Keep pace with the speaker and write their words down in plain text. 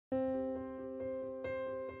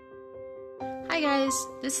Hi guys,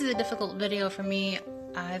 this is a difficult video for me.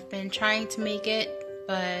 I've been trying to make it,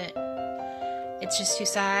 but it's just too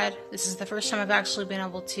sad. This is the first time I've actually been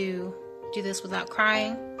able to do this without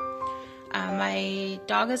crying. My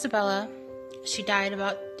dog Isabella, she died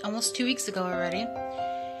about almost 2 weeks ago already,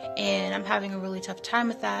 and I'm having a really tough time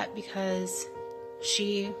with that because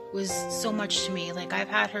she was so much to me. Like, I've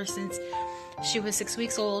had her since she was 6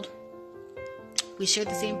 weeks old. We shared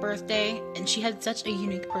the same birthday, and she had such a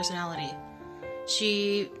unique personality.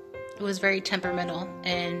 She was very temperamental,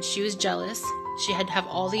 and she was jealous. She had to have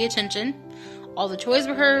all the attention. All the toys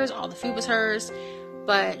were hers, all the food was hers,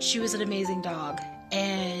 but she was an amazing dog,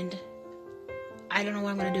 and I don't know what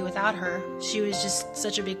I'm going to do without her. She was just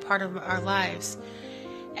such a big part of our lives,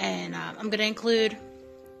 and I'm going to include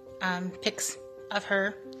pics of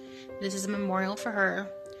her. This is a memorial for her,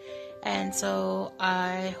 and so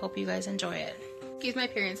I hope you guys enjoy it. Excuse my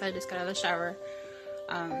appearance, I just got out of the shower.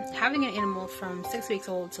 Having an animal from 6 weeks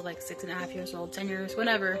old to like 6.5 years old, 10 years,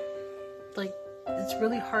 whatever, like, it's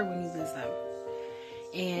really hard when you lose them.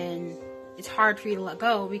 And it's hard for you to let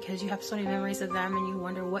go because you have so many memories of them and you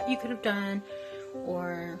wonder what you could have done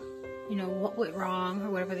or, you know, what went wrong or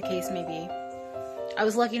whatever the case may be. I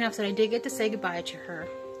was lucky enough that I did get to say goodbye to her.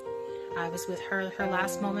 I was with her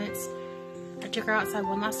last moments. I took her outside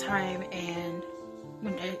one last time, and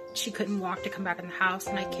when she couldn't walk to come back in the house,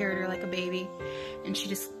 and I carried her like a baby, and she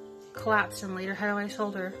just collapsed and laid her head on my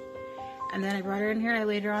shoulder. And then I brought her in here and I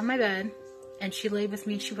laid her on my bed, and she laid with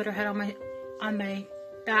me. She put her head on my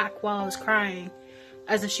back while I was crying,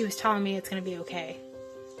 as if she was telling me it's gonna be okay.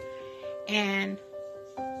 And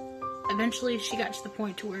eventually she got to the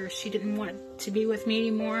point to where she didn't want to be with me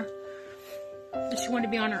anymore. She wanted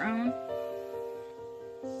to be on her own.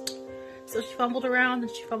 So she fumbled around and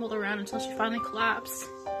she fumbled around until she finally collapsed,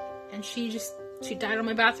 and she died on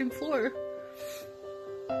my bathroom floor.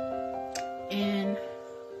 And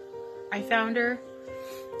I found her,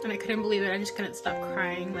 and I couldn't believe it. I just couldn't stop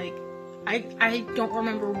crying. Like, I don't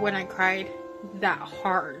remember when I cried that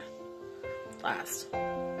hard last.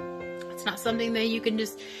 It's not something that you can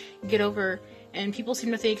just get over. And people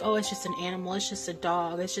seem to think, oh, it's just an animal, it's just a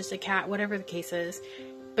dog, it's just a cat, whatever the case is.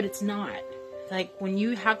 But it's not. Like, when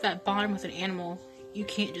you have that bond with an animal, you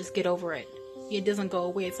can't just get over it. It doesn't go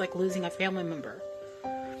away. It's like losing a family member.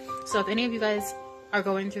 So if any of you guys are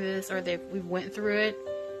going through this, or we went through it,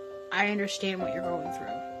 I understand what you're going through.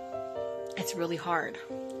 It's really hard.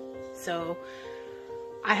 So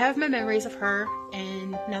I have my memories of her,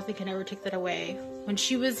 and nothing can ever take that away. When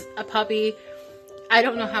she was a puppy, I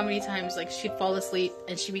don't know how many times, like, she'd fall asleep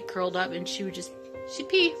and she'd be curled up and she'd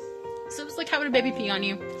pee. So it was like having a baby pee on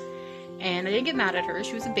you. And I didn't get mad at her.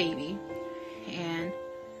 She was a baby. And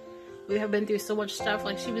we have been through so much stuff.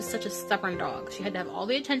 Like, she was such a stubborn dog. She had to have all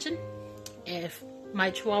the attention. If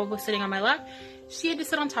my chihuahua was sitting on my lap, she had to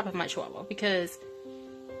sit on top of my chihuahua because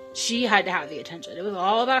she had to have the attention. It was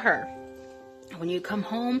all about her. When you come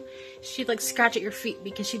home, she'd like scratch at your feet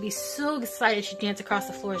because she'd be so excited. She'd dance across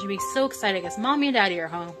the floor. She'd be so excited because mommy and daddy are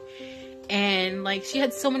home. And like, she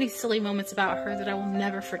had so many silly moments about her that I will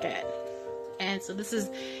never forget. And so this is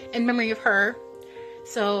in memory of her.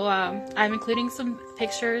 So I'm including some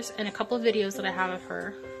pictures and a couple of videos that I have of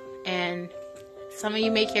her. And some of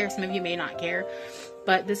you may care, some of you may not care.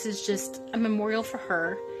 But this is just a memorial for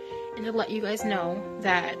her. And to let you guys know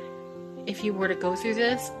that if you were to go through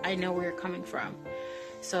this, I know where you're coming from.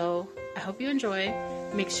 So I hope you enjoy.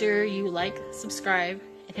 Make sure you like, subscribe,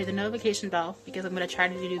 and hit the notification bell because I'm going to try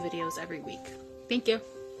to do videos every week. Thank you.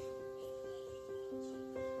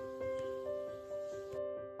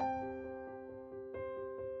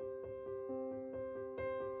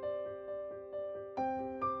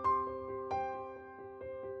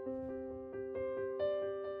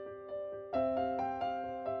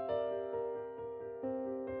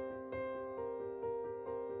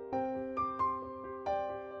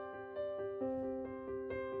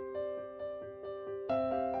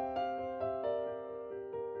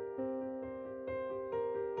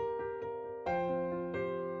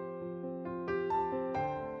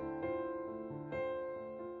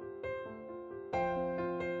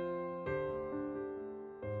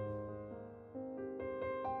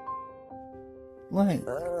 What?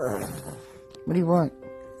 What do you want?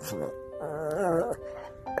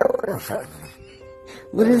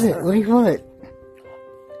 What is it? What do you want?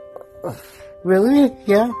 Really?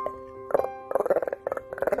 Yeah?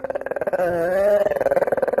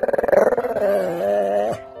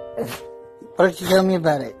 Why don't you tell me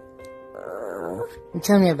about it?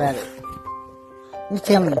 Tell me about it. You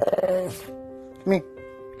tell me. Come here.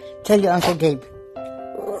 Tell your Uncle Gabe.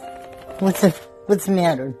 What's the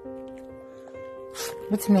matter?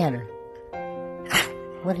 What's the matter?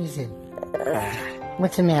 What is it?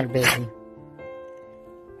 What's the matter, baby?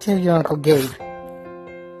 Tell your Uncle Gabe.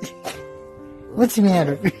 What's the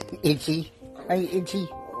matter? Itchy? Are you itchy?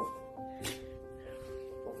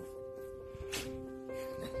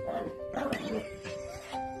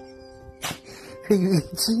 Are you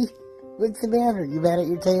itchy? What's the matter? You mad at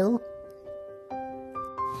your tail?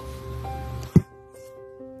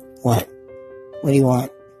 What? What do you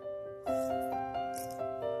want?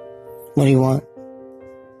 What do you want?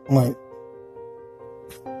 What?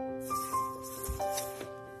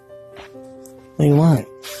 What do you want?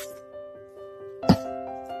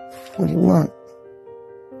 What do you want?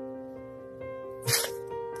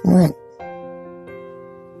 What?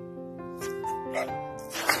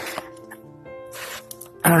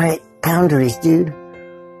 Alright, boundaries, dude.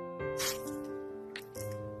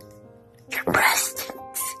 Your breast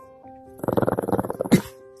stinks.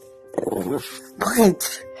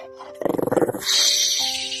 What?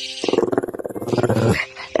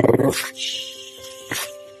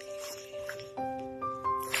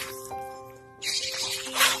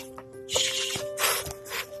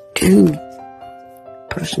 Dude,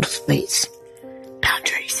 personal space,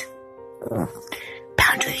 boundaries,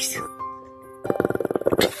 boundaries.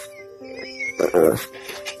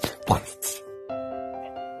 What?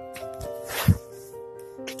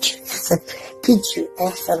 Get your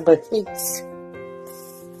ass out of my face.